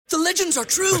The legends are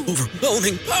true.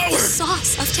 Overwhelming power!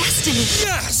 Sauce of destiny.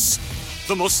 Yes!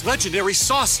 The most legendary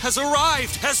sauce has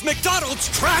arrived as McDonald's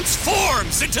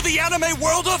transforms into the anime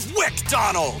world of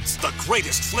WickDonald's. The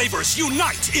greatest flavors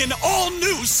unite in all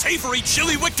new savory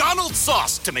chili McDonald's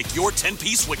sauce to make your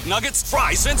 10-piece Wick Nuggets,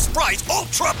 fries, and Sprite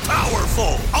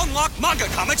ultra-powerful. Unlock manga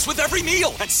comics with every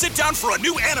meal and sit down for a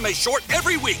new anime short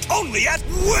every week only at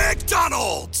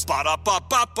WickDonald's.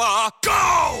 Ba-da-ba-ba-ba,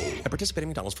 go! At participating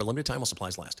McDonald's for a limited time while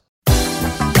supplies last.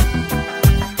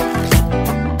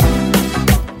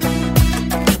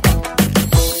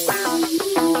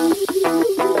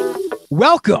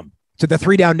 Welcome to the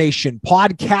 3 Down Nation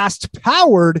podcast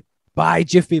powered by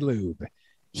Jiffy Lube.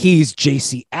 He's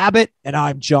JC Abbott and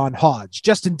I'm John Hodge.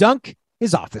 Justin Dunk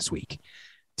is off this week.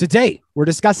 Today, we're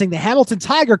discussing the Hamilton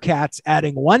Tiger Cats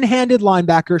adding one-handed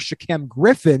linebacker Shaquem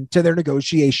Griffin to their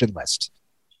negotiation list.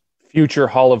 Future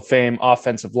Hall of Fame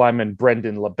offensive lineman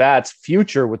Brendan Labatt's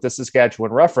future with the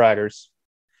Saskatchewan Roughriders.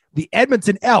 The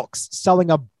Edmonton Elks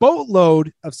selling a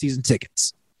boatload of season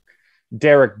tickets.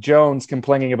 Derek Jones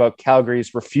complaining about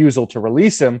Calgary's refusal to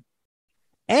release him.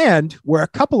 And where a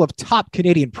couple of top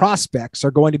Canadian prospects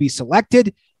are going to be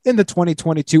selected in the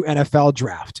 2022 NFL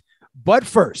Draft. But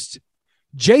first,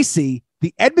 JC,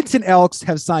 the Edmonton Elks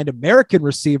have signed American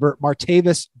receiver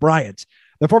Martavis Bryant.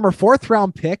 The former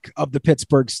 4th-round pick of the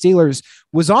Pittsburgh Steelers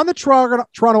was on the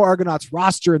Toronto Argonauts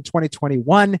roster in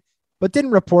 2021, but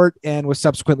didn't report and was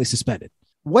subsequently suspended.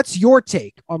 What's your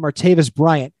take on Martavis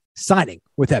Bryant signing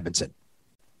with Edmonton?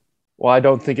 Well, I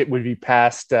don't think it would be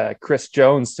past Chris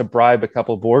Jones to bribe a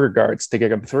couple border guards to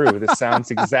get him through. This sounds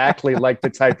exactly like the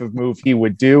type of move he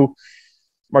would do.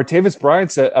 Martavis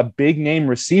Bryant's a big name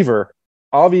receiver.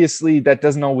 Obviously, that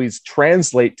doesn't always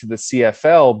translate to the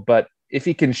CFL, but if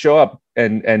he can show up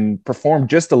and perform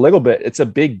just a little bit, it's a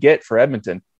big get for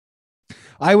Edmonton.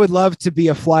 I would love to be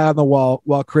a fly on the wall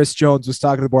while Chris Jones was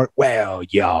talking to the board. Well,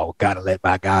 y'all got to let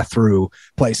my guy through,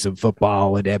 play some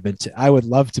football in Edmonton. I would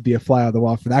love to be a fly on the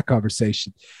wall for that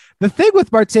conversation. The thing with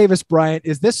Martavis Bryant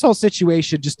is this whole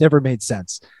situation just never made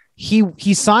sense.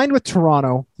 He signed with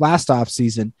Toronto last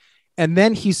offseason, and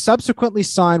then he subsequently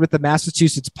signed with the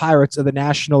Massachusetts Pirates of the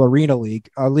National Arena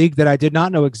League, a league that I did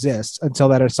not know exists until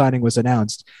that signing was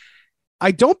announced. I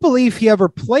don't believe he ever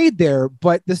played there,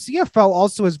 but the CFL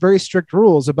also has very strict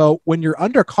rules about when you're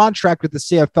under contract with the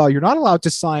CFL, you're not allowed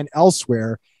to sign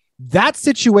elsewhere. That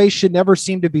situation never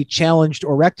seemed to be challenged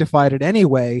or rectified in any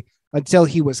way until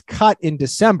he was cut in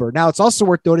December. Now, it's also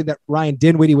worth noting that Ryan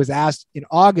Dinwiddie was asked in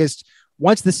August,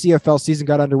 once the CFL season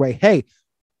got underway, hey,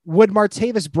 would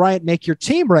Martavis Bryant make your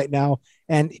team right now?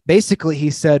 And basically he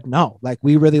said, no, like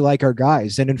we really like our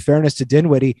guys. And in fairness to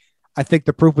Dinwiddie, I think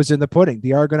the proof was in the pudding.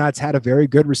 The Argonauts had a very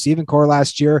good receiving core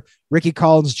last year. Ricky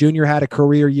Collins Jr. had a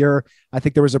career year. I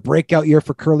think there was a breakout year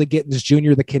for Curly Gittins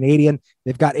Jr., the Canadian.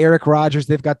 They've got Eric Rogers.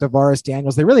 They've got Tavares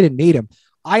Daniels. They really didn't need him.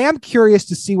 I am curious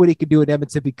to see what he could do in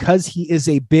Edmonton because he is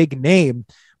a big name,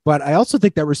 but I also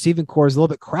think that receiving core is a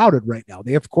little bit crowded right now.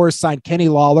 They, of course, signed Kenny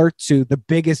Lawler to the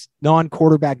biggest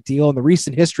non-quarterback deal in the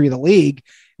recent history of the league.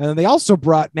 And then they also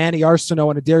brought Manny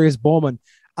Arsenault and Adarius Bowman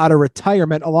out of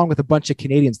retirement, along with a bunch of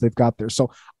Canadians they've got there.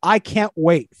 So I can't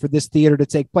wait for this theater to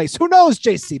take place. Who knows,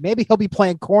 JC? Maybe he'll be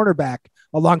playing cornerback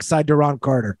alongside Duron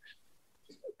Carter.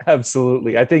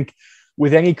 Absolutely. I think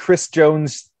with any Chris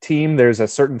Jones team, there's a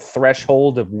certain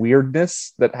threshold of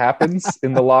weirdness that happens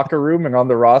in the locker room and on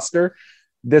the roster.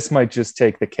 This might just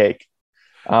take the cake.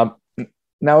 Now,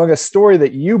 in a story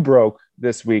that you broke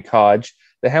this week, Hodge,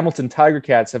 the Hamilton Tiger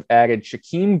Cats have added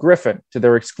Shaquem Griffin to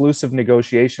their exclusive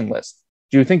negotiation list.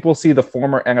 Do you think we'll see the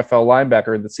former NFL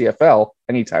linebacker in the CFL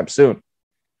anytime soon?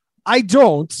 I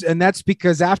don't, and that's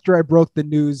because after I broke the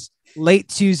news late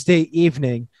Tuesday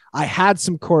evening, I had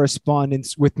some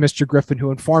correspondence with Mr. Griffin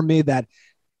who informed me that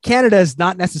Canada is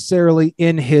not necessarily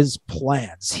in his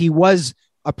plans. He was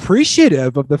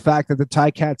appreciative of the fact that the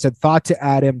Ticats had thought to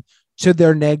add him to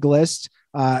their neg list.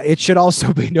 It should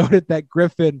also be noted that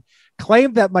Griffin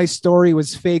claimed that my story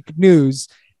was fake news.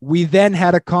 We then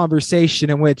had a conversation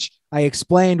in which I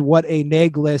explained what a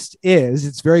neg list is.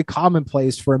 It's very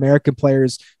commonplace for American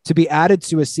players to be added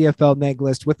to a CFL neg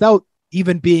list without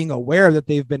even being aware that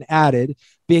they've been added.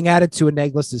 Being added to a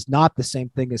neg list is not the same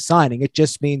thing as signing. It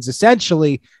just means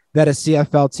essentially that a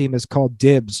CFL team is called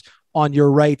dibs on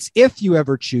your rights if you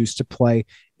ever choose to play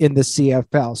in the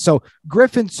CFL. So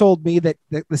Griffin told me that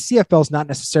the CFL is not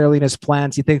necessarily in his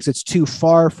plans. He thinks it's too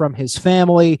far from his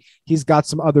family. He's got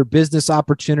some other business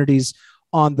opportunities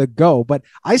on the go. But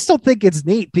I still think it's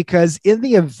neat because in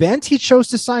the event he chose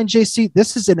to sign JC,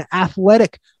 this is an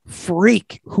athletic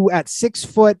freak who at 6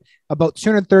 foot, about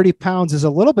 230 pounds, is a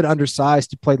little bit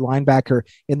undersized to play linebacker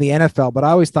in the NFL. But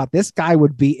I always thought this guy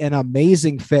would be an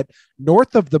amazing fit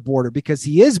north of the border because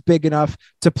he is big enough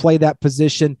to play that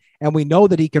position. And we know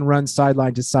that he can run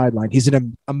sideline to sideline. He's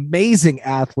an amazing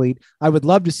athlete. I would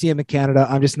love to see him in Canada.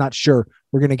 I'm just not sure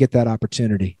we're going to get that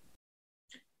opportunity.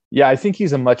 Yeah, I think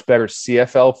he's a much better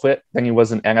CFL fit than he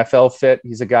was an NFL fit.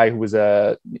 He's a guy who was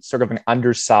a sort of an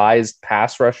undersized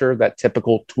pass rusher, that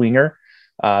typical twinger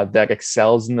that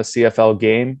excels in the CFL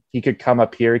game. He could come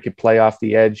up here. He could play off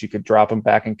the edge. You could drop him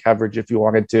back in coverage if you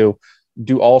wanted to,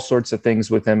 do all sorts of things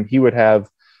with him. He would have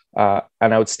an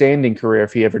outstanding career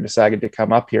if he ever decided to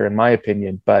come up here, in my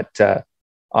opinion, but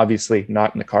obviously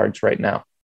not in the cards right now.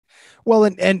 Well,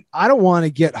 and I don't want to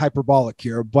get hyperbolic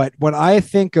here, but when I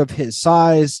think of his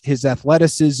size, his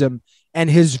athleticism, and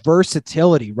his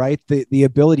versatility, right? The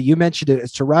ability, you mentioned it,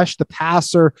 is to rush the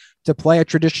passer, to play a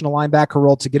traditional linebacker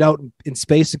role, to get out in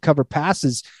space and cover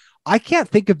passes. I can't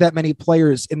think of that many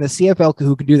players in the CFL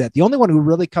who can do that. The only one who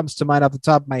really comes to mind off the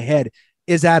top of my head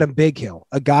is Adam Bighill,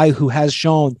 a guy who has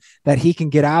shown that he can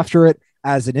get after it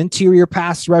as an interior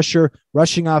pass rusher,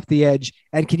 rushing off the edge,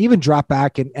 and can even drop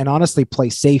back and honestly play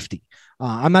safety.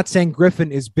 I'm not saying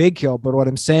Griffin is Bighill, but what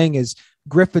I'm saying is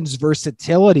Griffin's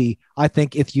versatility. I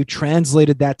think if you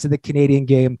translated that to the Canadian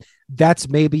game, that's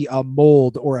maybe a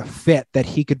mold or a fit that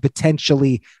he could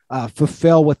potentially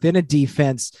fulfill within a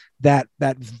defense that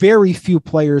very few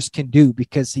players can do,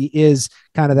 because he is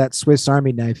kind of that Swiss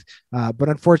Army knife. But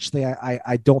unfortunately,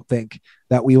 I don't think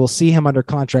that we will see him under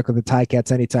contract with the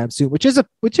Ticats anytime soon, which is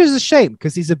a shame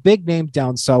because he's a big name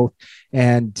down south,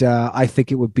 and I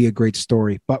think it would be a great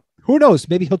story. But who knows?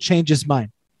 Maybe he'll change his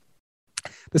mind.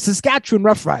 The Saskatchewan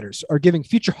Roughriders are giving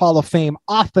future Hall of Fame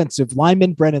offensive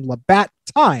lineman Brendon LaBatte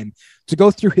time to go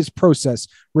through his process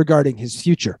regarding his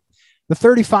future. The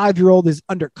 35-year-old is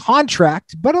under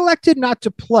contract, but elected not to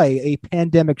play a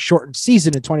pandemic-shortened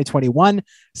season in 2021,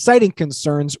 citing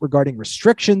concerns regarding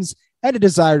restrictions and a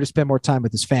desire to spend more time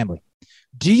with his family.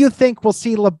 Do you think we'll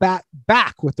see LaBatte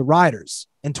back with the Riders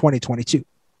in 2022?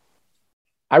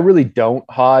 I really don't,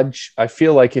 Hodge. I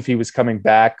feel like if he was coming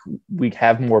back, we'd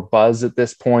have more buzz at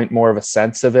this point, more of a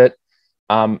sense of it.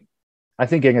 I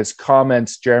think in his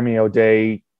comments, Jeremy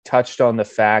O'Day touched on the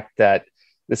fact that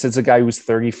this is a guy who's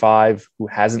 35, who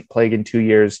hasn't played in 2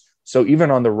 years. So even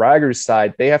on the Riders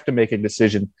side, they have to make a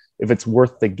decision if it's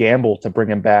worth the gamble to bring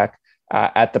him back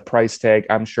at the price tag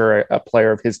I'm sure a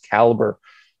player of his caliber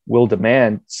will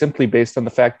demand, simply based on the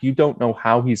fact you don't know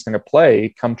how he's going to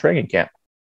play come training camp.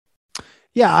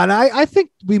 Yeah, and I think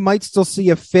we might still see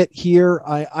a fit here.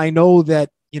 I know that,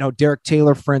 Derek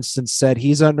Taylor, for instance, said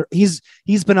he's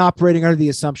been operating under the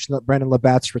assumption that Brendon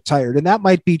LaBatte's retired, and that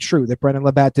might be true, that Brendon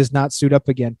LaBatte does not suit up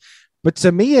again. But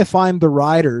to me, if I'm the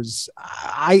Riders,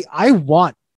 I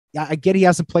get he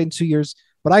hasn't played in 2 years,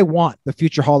 but I want the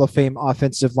future Hall of Fame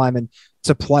offensive lineman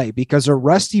to play, because a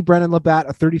rusty Brendon LaBatte,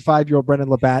 a 35-year-old Brendon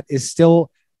LaBatte, is still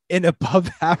an above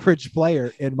average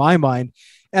player in my mind.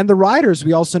 And the Riders,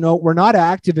 we also know, were not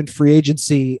active in free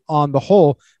agency on the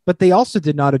whole, but they also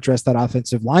did not address that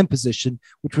offensive line position,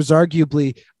 which was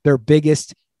arguably their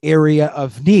biggest area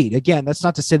of need. Again, that's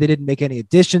not to say they didn't make any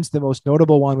additions. The most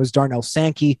notable one was Darnell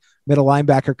Sankey, middle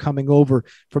linebacker coming over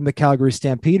from the Calgary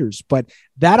Stampeders. But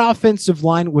that offensive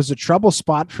line was a trouble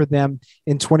spot for them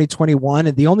in 2021.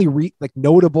 And the only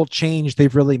notable change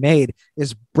they've really made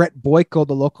is Brett Boyko,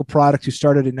 the local product who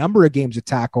started a number of games at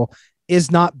tackle,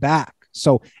 is not back.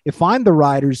 So if I'm the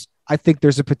Riders, I think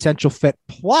there's a potential fit.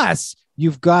 Plus,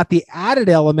 you've got the added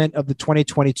element of the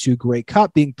 2022 Grey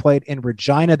Cup being played in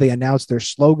Regina. They announced their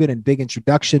slogan and big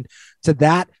introduction to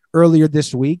that earlier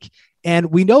this week.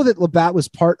 And we know that LaBatte was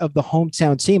part of the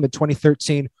hometown team in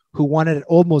 2013 who won it at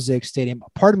Old Mosaic Stadium.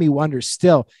 Part of me wonders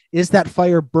still, is that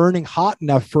fire burning hot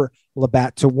enough for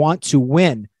LaBatte to want to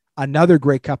win another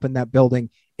Grey Cup in that building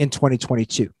in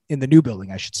 2022, in the new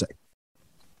building, I should say?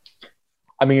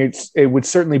 I mean, it would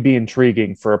certainly be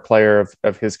intriguing for a player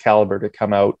of his caliber to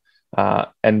come out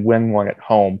and win one at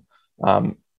home.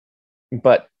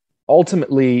 But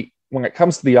ultimately, when it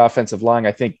comes to the offensive line,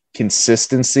 I think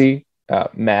consistency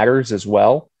matters as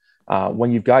well.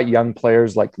 When you've got young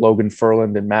players like Logan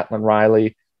Ferland and Matlin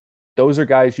Riley, those are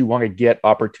guys you want to get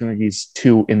opportunities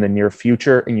to in the near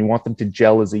future, and you want them to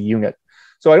gel as a unit.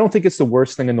 So I don't think it's the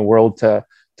worst thing in the world to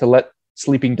let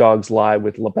sleeping dogs lie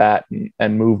with LaBatte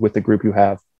and move with the group you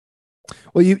have.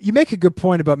 Well, you make a good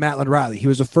point about Matlin Riley. He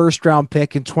was a first-round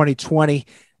pick in 2020.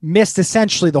 missed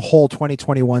essentially the whole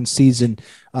 2021 season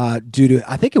due to,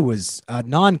 I think it was a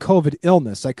non-COVID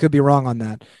illness. I could be wrong on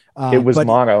that. It was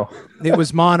mono. It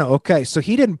was mono. Okay. So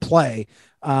he didn't play.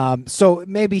 So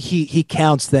maybe he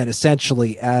counts then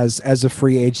essentially as a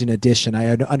free agent addition. I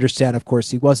understand, of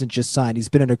course, he wasn't just signed. He's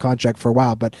been under contract for a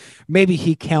while, but maybe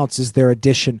he counts as their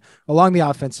addition along the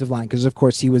offensive line because, of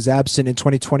course, he was absent in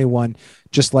 2021,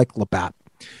 just like Labatt.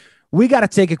 We got to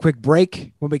take a quick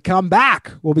break. When we come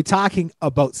back, we'll be talking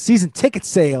about season ticket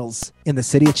sales in the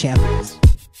City of Champions.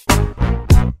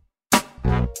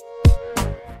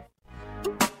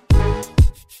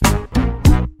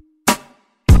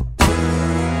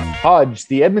 Hodge,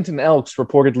 the Edmonton Elks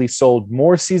reportedly sold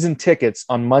more season tickets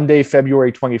on Monday,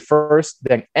 February 21st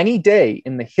than any day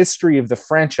in the history of the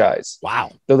franchise.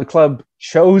 Wow. Though the club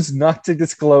chose not to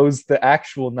disclose the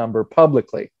actual number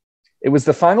publicly. It was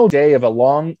the final day of a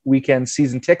long weekend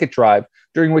season ticket drive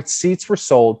during which seats were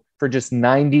sold for just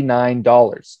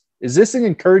 $99. Is this an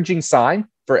encouraging sign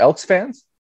for Elks fans?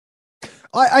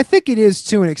 I think it is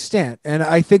to an extent. And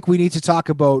I think we need to talk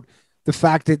about the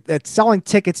fact that selling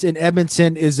tickets in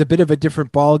Edmonton is a bit of a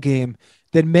different ballgame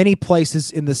than many places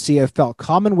in the CFL.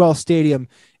 Commonwealth Stadium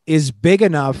is big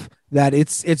enough that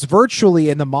it's virtually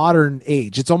in the modern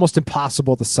age. It's almost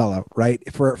impossible to sell out, right?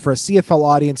 For a CFL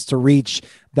audience to reach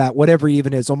that, whatever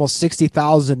even is, almost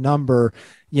 60,000 number,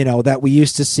 that we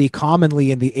used to see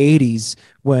commonly in the 80s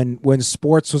when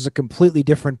sports was a completely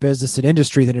different business and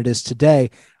industry than it is today.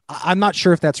 I'm not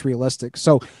sure if that's realistic.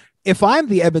 So if I'm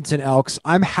the Edmonton Elks,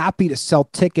 I'm happy to sell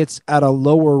tickets at a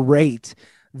lower rate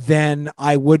than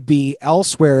I would be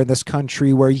elsewhere in this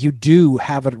country where you do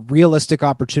have a realistic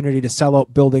opportunity to sell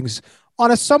out buildings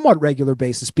on a somewhat regular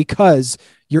basis because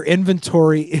your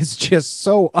inventory is just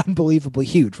so unbelievably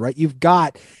huge, right? You've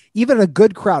got even a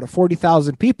good crowd of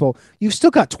 40,000 people, you've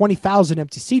still got 20,000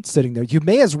 empty seats sitting there. You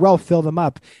may as well fill them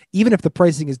up, even if the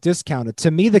pricing is discounted.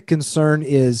 To me, the concern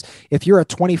is if you're a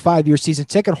 25-year season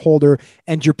ticket holder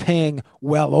and you're paying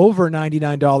well over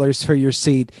 $99 for your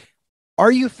seat,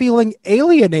 are you feeling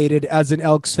alienated as an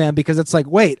Elks fan? Because it's like,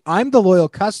 wait, I'm the loyal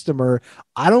customer.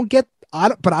 I don't get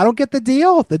the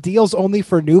deal. The deal's only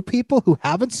for new people who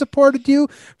haven't supported you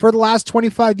for the last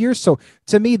 25 years. So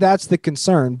to me, that's the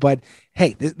concern. But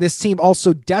hey, this team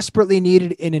also desperately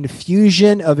needed an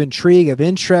infusion of intrigue, of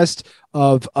interest,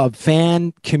 of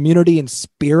fan community and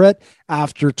spirit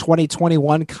after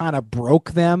 2021 kind of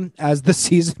broke them as the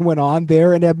season went on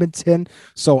there in Edmonton.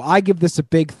 So I give this a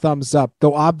big thumbs up,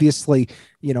 though obviously,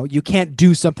 you can't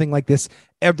do something like this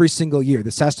every single year.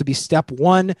 This has to be step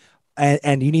one.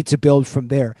 And you need to build from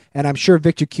there. And I'm sure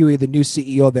Victor Cui, the new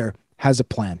CEO there, has a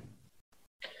plan.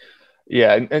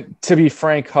 Yeah, and to be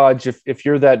frank, Hodge, if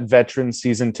you're that veteran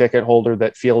season ticket holder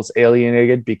that feels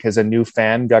alienated because a new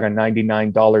fan got a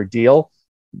 $99 deal,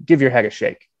 give your head a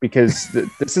shake because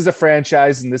this is a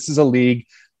franchise and this is a league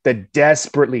that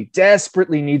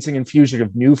desperately needs an infusion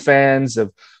of new fans,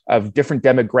 of different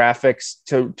demographics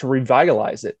to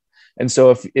revitalize it. And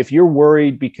so if you're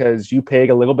worried because you paid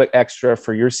a little bit extra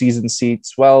for your season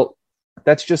seats, well,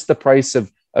 that's just the price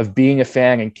of being a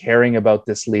fan and caring about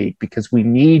this league, because we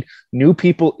need new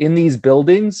people in these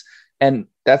buildings, and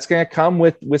that's going to come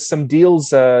with some deals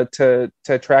to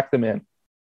attract them in.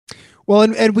 Well,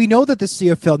 and we know that the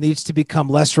CFL needs to become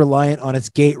less reliant on its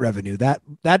gate revenue.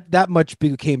 That much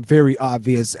became very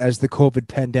obvious as the COVID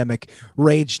pandemic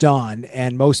raged on,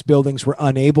 and most buildings were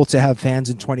unable to have fans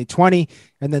in 2020,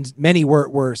 and then many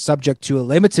were subject to a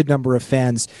limited number of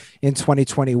fans in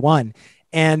 2021.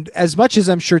 And as much as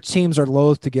I'm sure teams are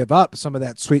loath to give up some of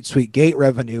that sweet gate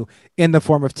revenue in the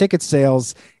form of ticket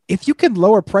sales, if you can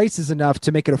lower prices enough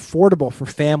to make it affordable for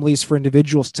families, for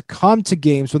individuals to come to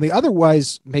games when they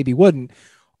otherwise maybe wouldn't,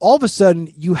 all of a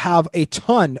sudden you have a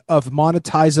ton of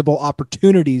monetizable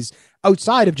opportunities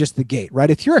outside of just the gate, right?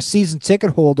 If you're a season ticket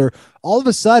holder, all of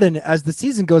a sudden, as the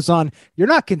season goes on, you're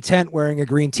not content wearing a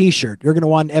green t-shirt. You're going to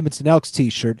want an Edmonton Elks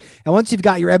t-shirt. And once you've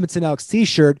got your Edmonton Elks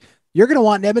t-shirt, you're going to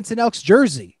want an Edmonton Elks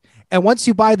jersey. And once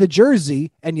you buy the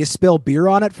jersey and you spill beer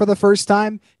on it for the first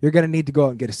time, you're going to need to go out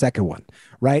and get a second one,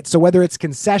 right? So whether it's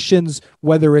concessions,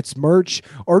 whether it's merch,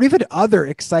 or even other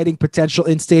exciting potential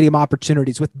in-stadium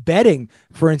opportunities with betting,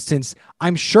 for instance,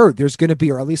 I'm sure there's going to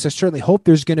be, or at least I certainly hope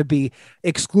there's going to be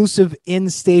exclusive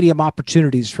in-stadium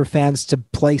opportunities for fans to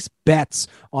place bets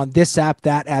on this app,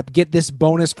 that app, get this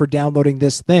bonus for downloading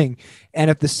this thing. And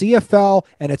if the CFL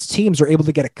and its teams are able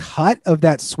to get a cut of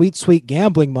that sweet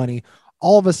gambling money,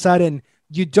 all of a sudden,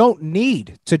 you don't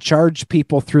need to charge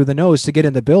people through the nose to get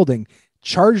in the building.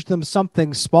 charge them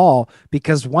something small,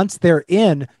 because once they're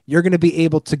in, you're going to be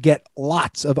able to get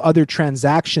lots of other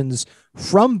transactions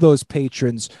from those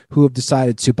patrons who have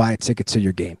decided to buy a ticket to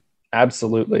your game.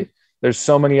 Absolutely. There's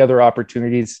so many other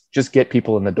opportunities. Just get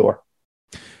people in the door.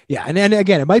 Yeah. And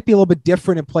again, it might be a little bit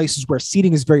different in places where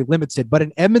seating is very limited, but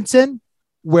in Edmonton,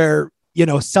 where,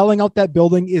 selling out that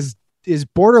building is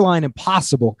borderline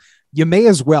impossible, you may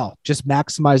as well just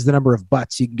maximize the number of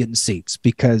butts you can get in seats,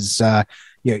 because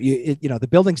the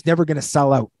building's never going to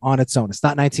sell out on its own. It's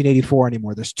not 1984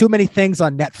 anymore. There's too many things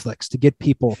on Netflix to get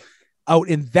people out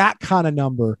in that kind of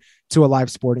number to a live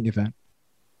sporting event.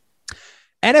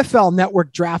 NFL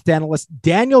Network draft analyst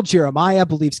Daniel Jeremiah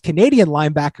believes Canadian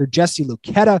linebacker Jesse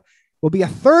Luketa will be a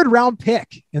third-round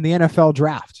pick in the NFL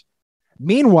draft.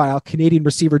 Meanwhile, Canadian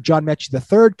receiver John Mechie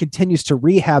III continues to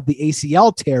rehab the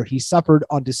ACL tear he suffered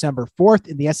on December 4th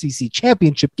in the SEC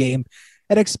championship game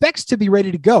and expects to be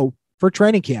ready to go for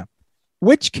training camp.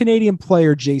 Which Canadian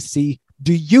player, JC,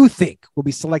 do you think will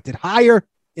be selected higher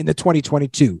in the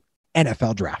 2022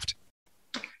 NFL draft?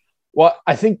 Well,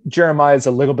 I think Jeremiah is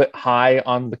a little bit high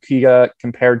on Luketa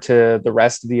compared to the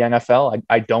rest of the NFL.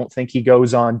 I don't think he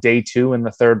goes on day 2 in the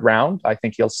 3rd round. I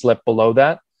think he'll slip below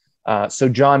that. So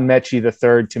John Mechie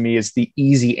III to me is the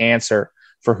easy answer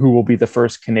for who will be the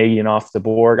first Canadian off the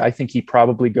board. I think he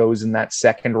probably goes in that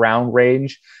 2nd round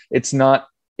range. It's not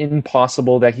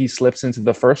impossible that he slips into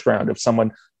the 1st round if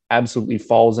someone absolutely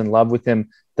falls in love with him.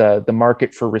 The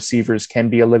market for receivers can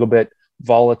be a little bit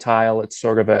volatile. It's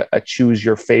sort of a choose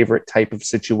your favorite type of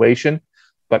situation,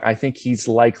 but I think he's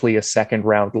likely a 2nd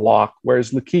round lock,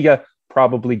 whereas Luketa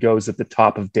probably goes at the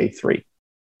top of day 3.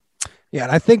 Yeah,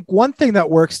 and I think one thing that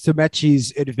works to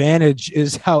Mechie's advantage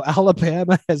is how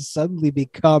Alabama has suddenly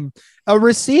become a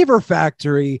receiver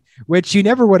factory, which you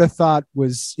never would have thought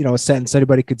was, a sentence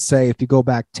anybody could say if you go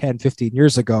back 10, 15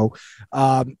 years ago.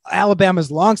 Alabama's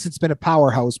long since been a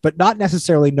powerhouse, but not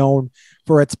necessarily known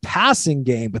for its passing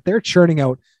game, but they're churning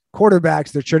out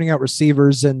quarterbacks, they're churning out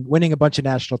receivers and winning a bunch of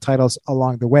national titles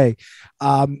along the way.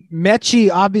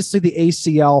 Mechie, obviously the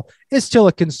ACL is still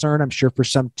a concern, I'm sure, for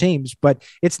some teams, but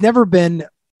it's never been,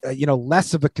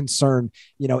 less of a concern.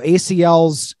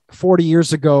 ACLs 40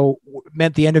 years ago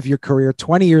meant the end of your career.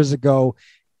 20 years ago,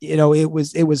 it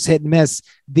was hit and miss.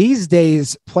 These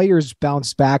days, players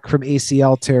bounce back from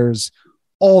ACL tears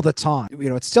all the time.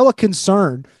 It's still a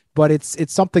concern, but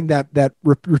it's something that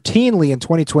routinely in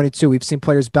 2022, we've seen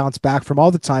players bounce back from all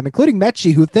the time, including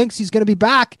Mechie, who thinks he's going to be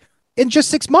back in just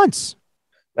 6 months.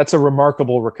 That's a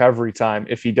remarkable recovery time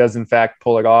if he does in fact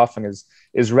pull it off and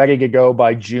is ready to go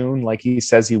by June, like he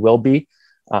says he will be.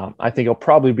 I think he'll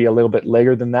probably be a little bit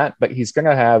later than that, but he's going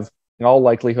to have in all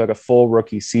likelihood a full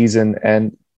rookie season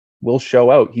and will show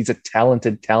out. He's a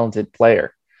talented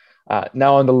player.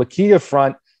 Now on the Luketa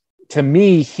front, to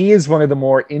me, he is one of the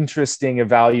more interesting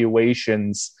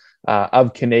evaluations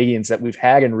of Canadians that we've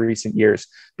had in recent years,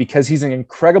 because he's an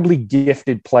incredibly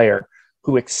gifted player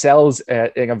who excels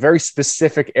in a very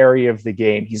specific area of the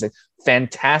game. He's a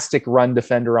fantastic run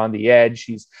defender on the edge.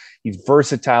 He's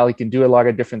versatile. He can do a lot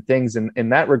of different things in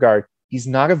that regard. He's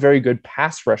not a very good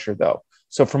pass rusher, though.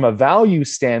 So from a value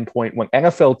standpoint, when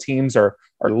NFL teams are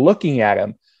looking at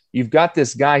him, you've got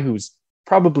this guy who's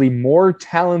probably more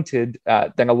talented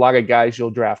than a lot of guys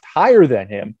you'll draft higher than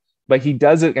him, but he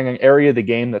does it in an area of the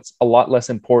game that's a lot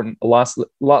less important, a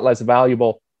lot less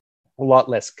valuable, a lot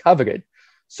less coveted.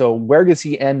 So where does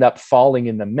he end up falling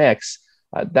in the mix?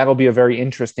 That'll be a very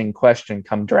interesting question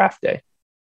come draft day.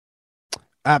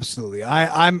 Absolutely.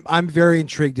 I'm very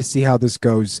intrigued to see how this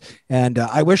goes. And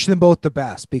I wish them both the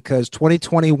best, because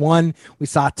 2021, we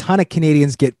saw a ton of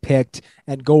Canadians get picked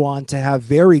and go on to have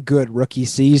very good rookie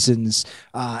seasons.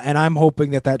 And I'm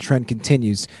hoping that trend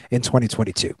continues in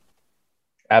 2022.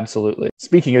 Absolutely.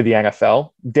 Speaking of the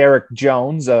NFL, Derek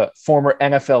Jones, a former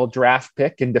NFL draft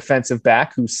pick and defensive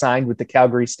back who signed with the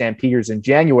Calgary Stampeders in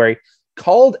January,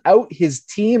 called out his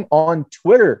team on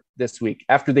Twitter this week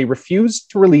after they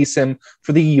refused to release him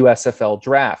for the USFL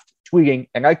draft, tweeting,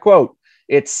 and I quote,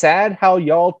 "It's sad how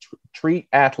y'all treat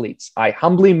athletes. I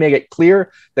humbly made it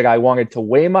clear that I wanted to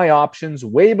weigh my options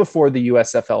way before the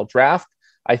USFL draft.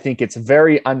 I think it's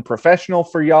very unprofessional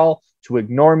for y'all to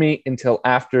ignore me until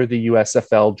after the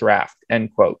USFL draft,"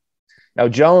 end quote. Now,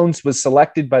 Jones was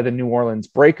selected by the New Orleans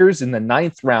Breakers in the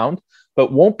 9th round,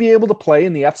 but won't be able to play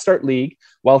in the Upstart League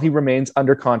while he remains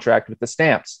under contract with the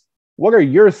Stamps. What are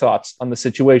your thoughts on the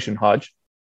situation, Hodge?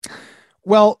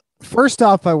 Well, first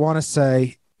off, I want to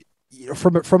say,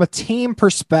 from a team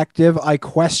perspective, I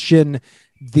question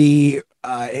the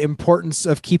importance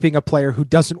of keeping a player who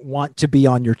doesn't want to be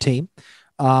on your team.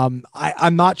 I'm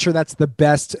not sure that's the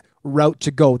best route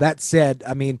to go. That said,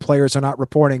 I mean, players are not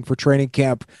reporting for training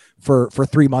camp for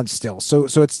 3 months still. So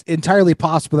it's entirely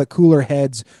possible that cooler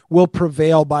heads will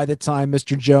prevail by the time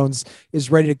Mr. Jones is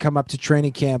ready to come up to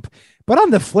training camp. But on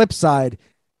the flip side,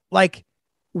 like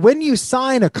when you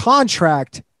sign a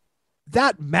contract,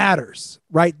 that matters,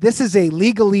 right? This is a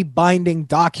legally binding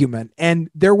document, and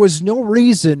there was no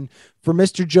reason for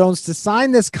Mr. Jones to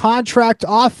sign this contract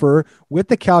offer with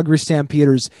the Calgary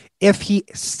Stampeders if he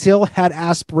still had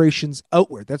aspirations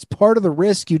outward. That's part of the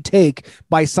risk you take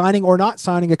by signing or not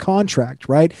signing a contract,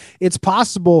 right? It's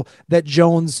possible that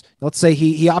Jones, let's say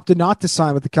he opted not to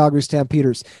sign with the Calgary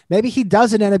Stampeders. Maybe he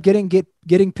doesn't end up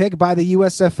getting picked by the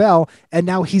USFL, and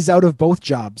now he's out of both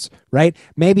jobs, right?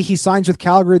 Maybe he signs with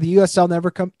Calgary, the USFL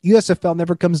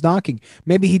never comes knocking.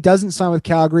 Maybe he doesn't sign with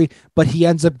Calgary, but he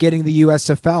ends up getting the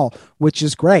USFL, which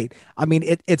is great. I mean,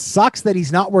 it sucks that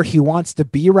he's not where he wants to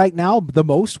be right now the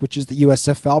most, which is the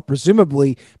USFL,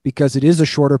 presumably because it is a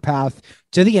shorter path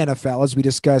to the NFL, as we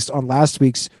discussed on last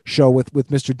week's show with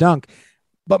Mr. Dunk.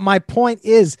 But my point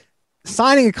is,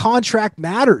 signing a contract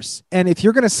matters. And if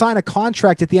you're going to sign a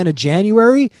contract at the end of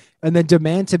January and then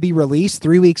demand to be released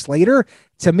 3 weeks later,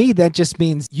 to me, that just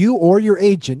means you or your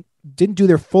agent didn't do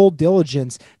their full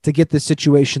diligence to get the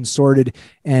situation sorted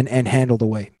and handled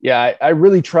away. Yeah, I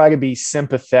really try to be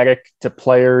sympathetic to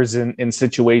players in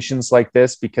situations like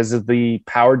this because of the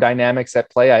power dynamics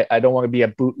at play. I don't want to be a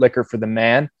bootlicker for the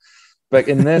man. But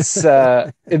in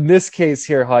this case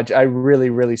here, Hodge, I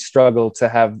really, really struggle to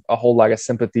have a whole lot of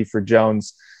sympathy for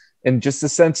Jones, in just the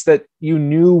sense that you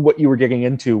knew what you were getting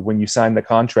into when you signed the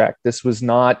contract. This was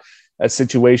not a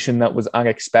situation that was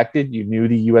unexpected. You knew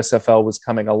the USFL was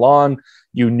coming along.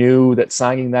 You knew that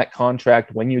signing that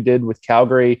contract when you did with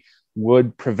Calgary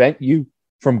would prevent you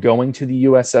from going to the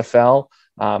USFL.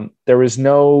 There was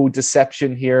no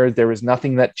deception here. There was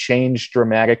nothing that changed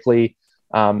dramatically.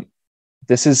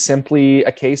 This is simply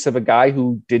a case of a guy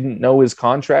who didn't know his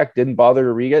contract, didn't bother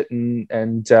to read it,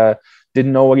 and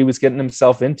didn't know what he was getting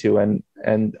himself into. And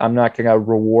I'm not going to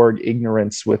reward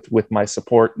ignorance with my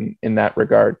support in that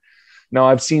regard. Now,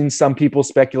 I've seen some people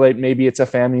speculate maybe it's a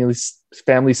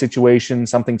family situation,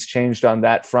 something's changed on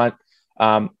that front.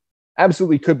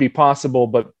 Absolutely could be possible,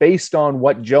 but based on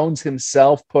what Jones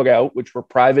himself put out, which were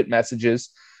private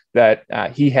messages that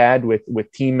he had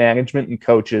with team management and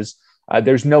coaches,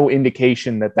 there's no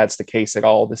indication that that's the case at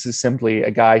all. This is simply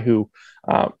a guy who,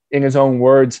 in his own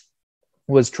words,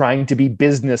 was trying to be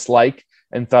businesslike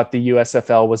and thought the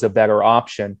USFL was a better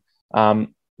option.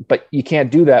 But you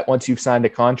can't do that once you've signed a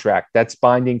contract. That's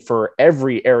binding for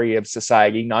every area of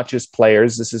society, not just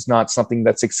players. This is not something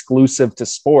that's exclusive to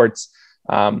sports.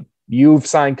 You've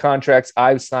signed contracts.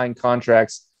 I've signed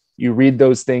contracts. You read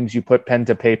those things, you put pen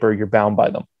to paper, you're bound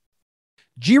by them.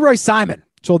 Geroy Simon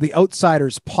told the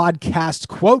Outsiders podcast,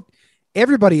 quote,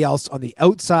 "Everybody else on the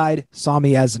outside saw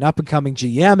me as an up-and-coming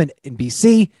GM in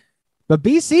BC, but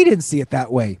BC didn't see it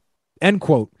that way," end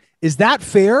quote. Is that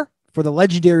fair for the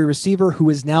legendary receiver who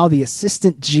is now the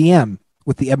assistant GM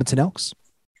with the Edmonton Elks?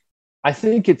 I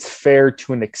think it's fair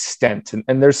to an extent,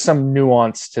 and there's some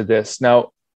nuance to this.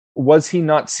 Now, was he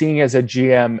not seen as a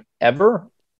GM ever?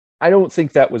 I don't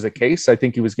think that was the case. I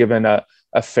think he was given a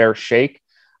fair shake.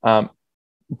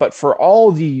 But for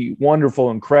all the wonderful,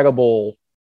 incredible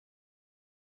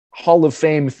Hall of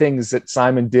Fame things that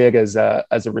Simon did as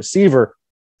a receiver,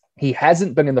 he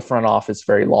hasn't been in the front office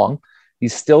very long.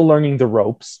 He's still learning the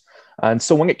ropes. And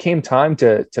so when it came time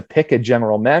to pick a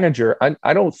general manager,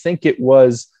 I don't think it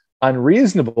was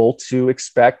unreasonable to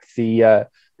expect the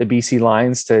BC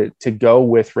Lions to go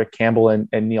with Rick Campbell and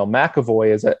Neil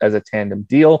McEvoy as a tandem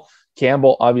deal.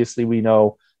 Campbell, obviously, we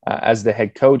know as the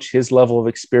head coach, his level of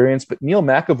experience, but Neil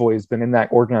McEvoy has been in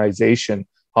that organization,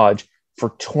 Hodge, for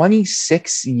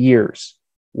 26 years,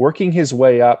 working his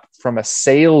way up from a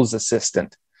sales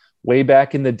assistant way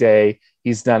back in the day.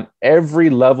 He's done every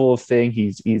level of thing.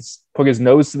 He's put his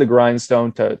nose to the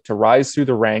grindstone to rise through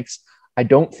the ranks. I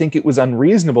don't think it was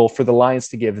unreasonable for the Lions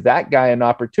to give that guy an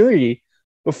opportunity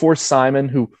before Simon,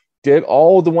 who did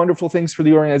all the wonderful things for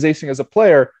the organization as a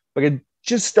player, but had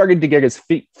just started to get his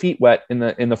feet wet in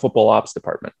the football ops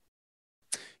department.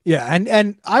 Yeah,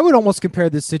 and I would almost compare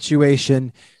this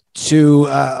situation to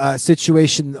a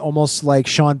situation almost like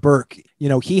Sean Burke. You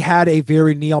know, he had a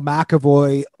very Neil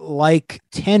McEvoy-like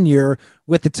tenure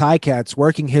with the Ticats,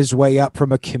 working his way up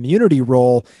from a community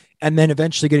role and then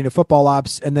eventually getting to football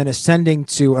ops and then ascending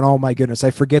to, and oh my goodness, I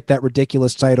forget that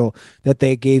ridiculous title that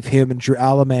they gave him and Drew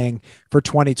Alamang for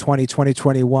 2020,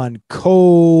 2021.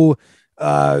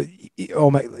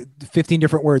 15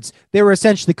 different words. They were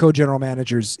essentially co-general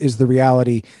managers is the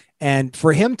reality. And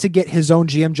for him to get his own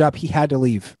GM job, he had to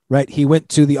leave, right? He went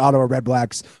to the Ottawa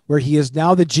Redblacks, where he is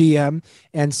now the GM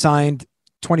and signed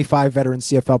 25 veteran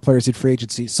CFL players in free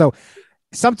agency. So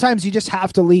sometimes you just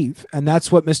have to leave. And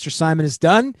that's what Mr. Simon has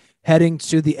done, heading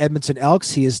to the Edmonton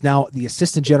Elks. He is now the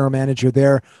assistant general manager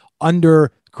there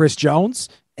under Chris Jones.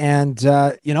 And,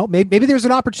 maybe there's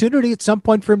an opportunity at some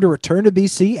point for him to return to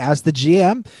BC as the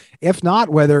GM. If not,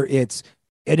 whether it's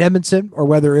in Edmonton or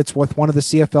whether it's with one of the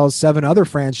CFL's 7 other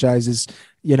franchises,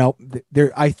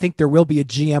 I think there will be a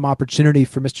GM opportunity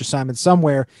for Mr. Simon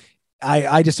somewhere.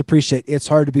 I just appreciate it's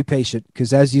hard to be patient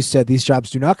because, as you said, these jobs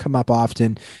do not come up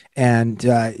often. And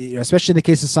especially in the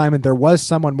case of Simon, there was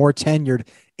someone more tenured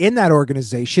in that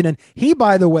organization. And he,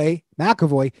 by the way,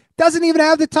 McAvoy, doesn't even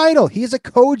have the title. He is a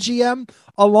co-GM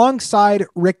alongside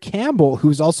Rick Campbell,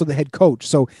 who's also the head coach.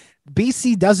 So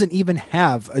BC doesn't even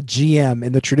have a GM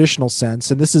in the traditional sense.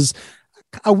 And this is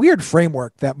a weird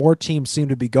framework that more teams seem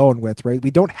to be going with, right?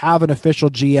 We don't have an official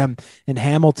GM in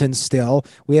Hamilton still.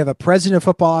 We have a president of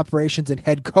football operations and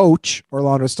head coach,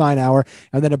 Orlando Steinauer,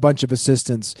 and then a bunch of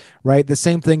assistants, right? The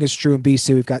same thing is true in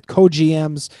BC. We've got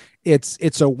co-GMs.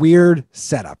 It's a weird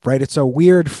setup, right? It's a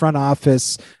weird front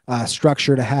office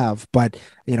structure to have, but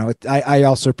I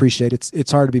also appreciate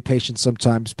it's hard to be patient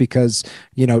sometimes because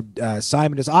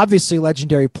Simon is obviously a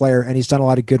legendary player and he's done a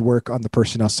lot of good work on the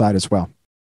personnel side as well.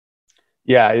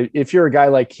 Yeah, if you're a guy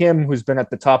like him who's been at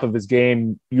the top of his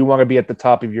game, you want to be at the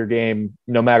top of your game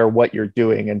no matter what you're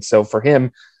doing. And so for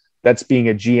him, that's being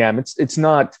a GM. It's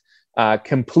not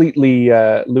completely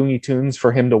Looney Tunes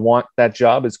for him to want that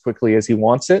job as quickly as he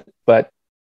wants it. But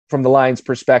from the Lions'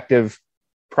 perspective,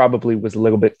 probably was a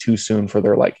little bit too soon for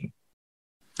their liking.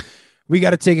 We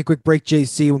got to take a quick break,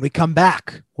 JC. When we come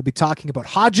back, we'll be talking about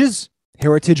Hodges'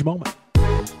 heritage moment.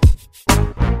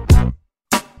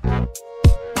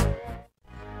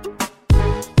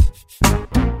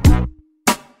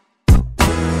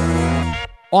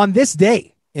 On this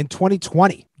day in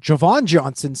 2020, Javon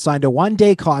Johnson signed a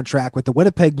one-day contract with the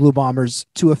Winnipeg Blue Bombers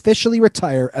to officially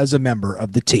retire as a member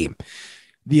of the team.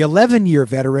 The 11-year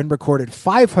veteran recorded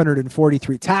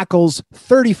 543 tackles,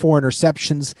 34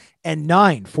 interceptions, and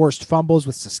 9 forced fumbles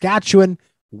with Saskatchewan,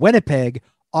 Winnipeg,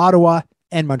 Ottawa,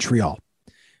 and Montreal.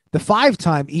 The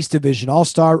 5-time East Division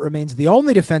All-Star remains the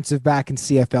only defensive back in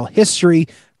CFL history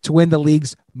to win the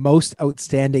league's most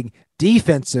outstanding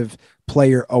defensive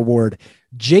player award.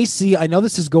 JC, I know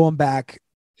this is going back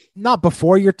not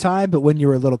before your time, but when you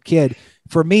were a little kid.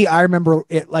 For me, I remember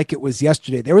it like it was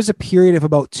yesterday. There was a period of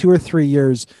about 2 or 3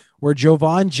 years where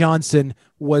Javon Johnson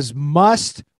was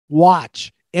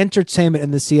must-watch entertainment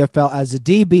in the CFL as a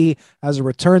DB, as a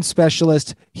return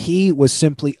specialist. He was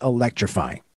simply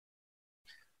electrifying.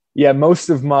 Yeah, most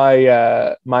of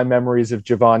my my memories of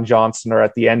Javon Johnson are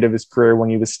at the end of his career when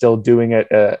he was still doing it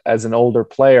as an older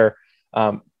player.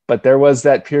 But there was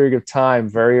that period of time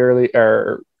very early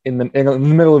or in the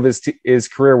middle of his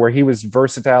career where he was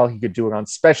versatile. He could do it on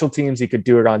special teams. He could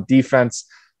do it on defense.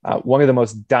 One of the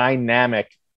most dynamic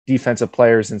defensive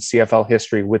players in CFL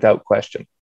history, without question.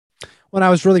 When I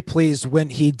was really pleased when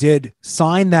he did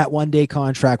sign that one-day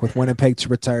contract with Winnipeg to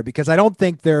retire, because I don't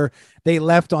think they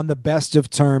left on the best of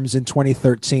terms in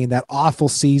 2013, that awful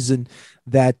season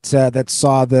that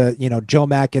saw Joe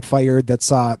Mack get fired, that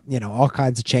saw, all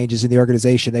kinds of changes in the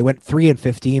organization. They went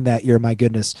 3-15 that year. My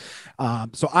goodness.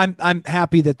 So I'm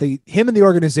happy that him and the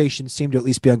organization seemed to at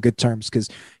least be on good terms, because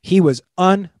he was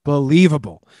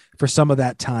unbelievable for some of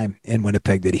that time in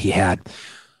Winnipeg that he had.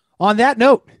 On that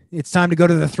note, it's time to go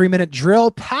to the 3-minute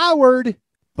drill powered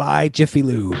by Jiffy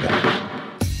Lube.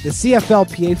 The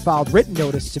CFLPA filed written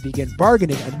notice to begin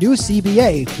bargaining a new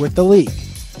CBA with the league.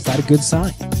 Is that a good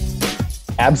sign?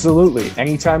 Absolutely.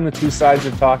 Anytime the two sides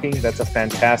are talking, that's a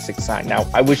fantastic sign. Now,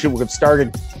 I wish it would have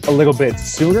started a little bit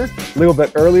sooner, a little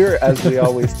bit earlier, as we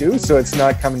always do, so it's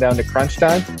not coming down to crunch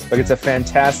time, but it's a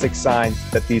fantastic sign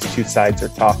that these two sides are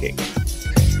talking.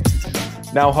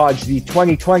 Now, Hodge, the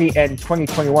 2020 and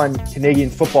 2021 Canadian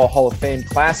Football Hall of Fame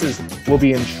classes will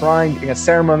be enshrined in a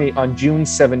ceremony on June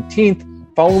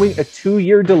 17th, following a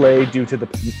 2-year delay due to the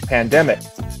pandemic.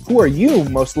 Who are you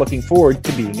most looking forward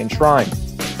to being enshrined?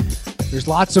 There's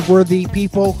lots of worthy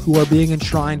people who are being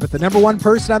enshrined, but the number one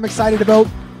person I'm excited about,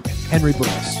 Henry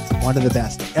Brooks, one of the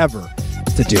best ever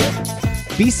to do it.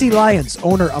 BC Lions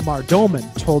owner Amar Doman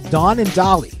told Don and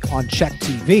Dolly on Check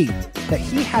TV that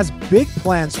he has big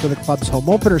plans for the club's home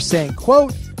opener, saying,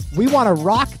 quote, "We want to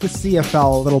rock the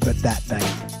CFL a little bit that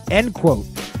night," end quote.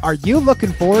 Are you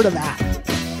looking forward to that?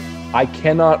 I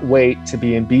cannot wait to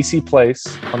be in BC Place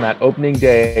on that opening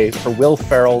day for Will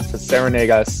Ferrell to serenade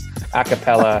us a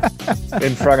cappella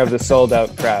in front of the sold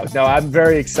out crowd. No, I'm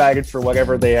very excited for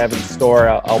whatever they have in store.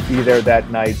 I'll be there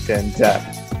that night, and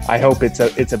I hope it's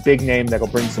a big name that'll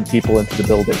bring some people into the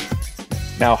building.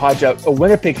 Now, Hodge, a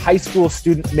Winnipeg high school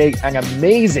student made an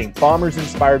amazing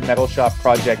Bombers-inspired metal shop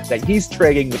project that he's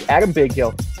trading with Adam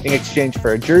Bighill in exchange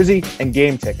for a jersey and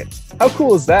game tickets. How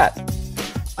cool is that?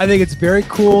 I think it's very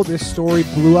cool. This story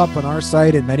blew up on our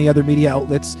site and many other media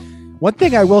outlets. One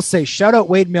thing I will say, shout out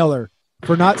Wade Miller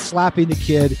for not slapping the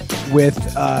kid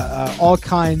with all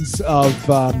kinds of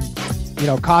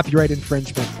copyright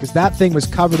infringement, because that thing was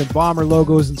covered in Bomber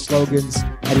logos and slogans,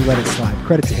 and he let it slide.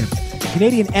 Credit to him.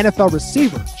 Canadian NFL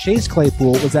receiver Chase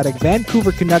Claypool was at a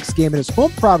Vancouver Canucks game in his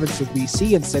home province of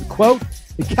BC and said, quote,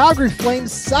 "The Calgary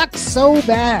Flames suck so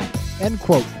bad," end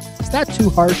quote. Is that too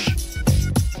harsh?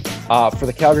 For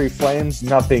the Calgary Flames,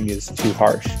 nothing is too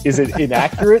harsh. Is it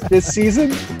inaccurate this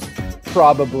season?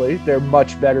 Probably. They're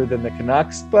much better than the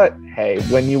Canucks, but hey,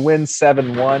 when you win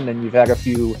 7-1 and you've had a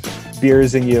few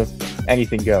beers in you,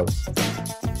 anything goes.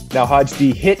 Now, Hodge,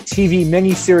 the hit TV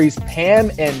miniseries Pam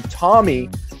and Tommy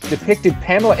depicted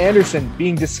Pamela Anderson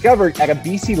being discovered at a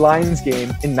BC Lions game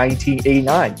in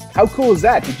 1989. How cool is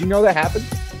that? Did you know that happened?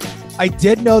 I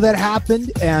did know that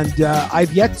happened, and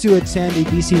I've yet to attend a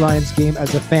BC Lions game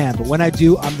as a fan, but when I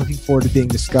do, I'm looking forward to being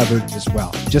discovered as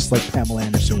well, just like Pamela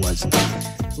Anderson was.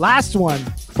 Last one,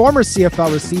 former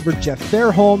CFL receiver Jeff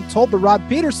Fairholm told the Rod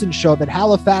Peterson Show that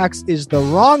Halifax is the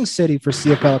wrong city for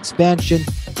CFL expansion.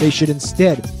 They should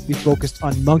instead be focused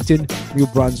on Moncton, New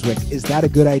Brunswick. Is that a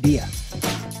good idea?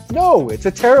 No, it's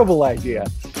a terrible idea.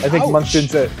 I think Ouch.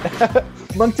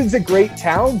 Moncton's a great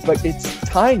town, but it's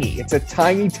tiny. It's a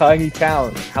tiny, tiny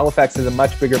town. Halifax is a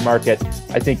much bigger market.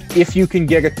 I think if you can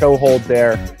get a toehold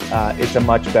there, it's a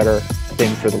much better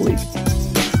thing for the league.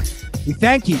 We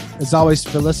thank you, as always,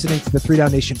 for listening to the 3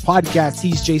 Down Nation podcast.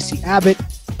 He's JC Abbott.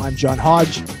 I'm John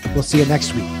Hodge. We'll see you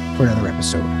next week for another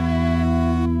episode.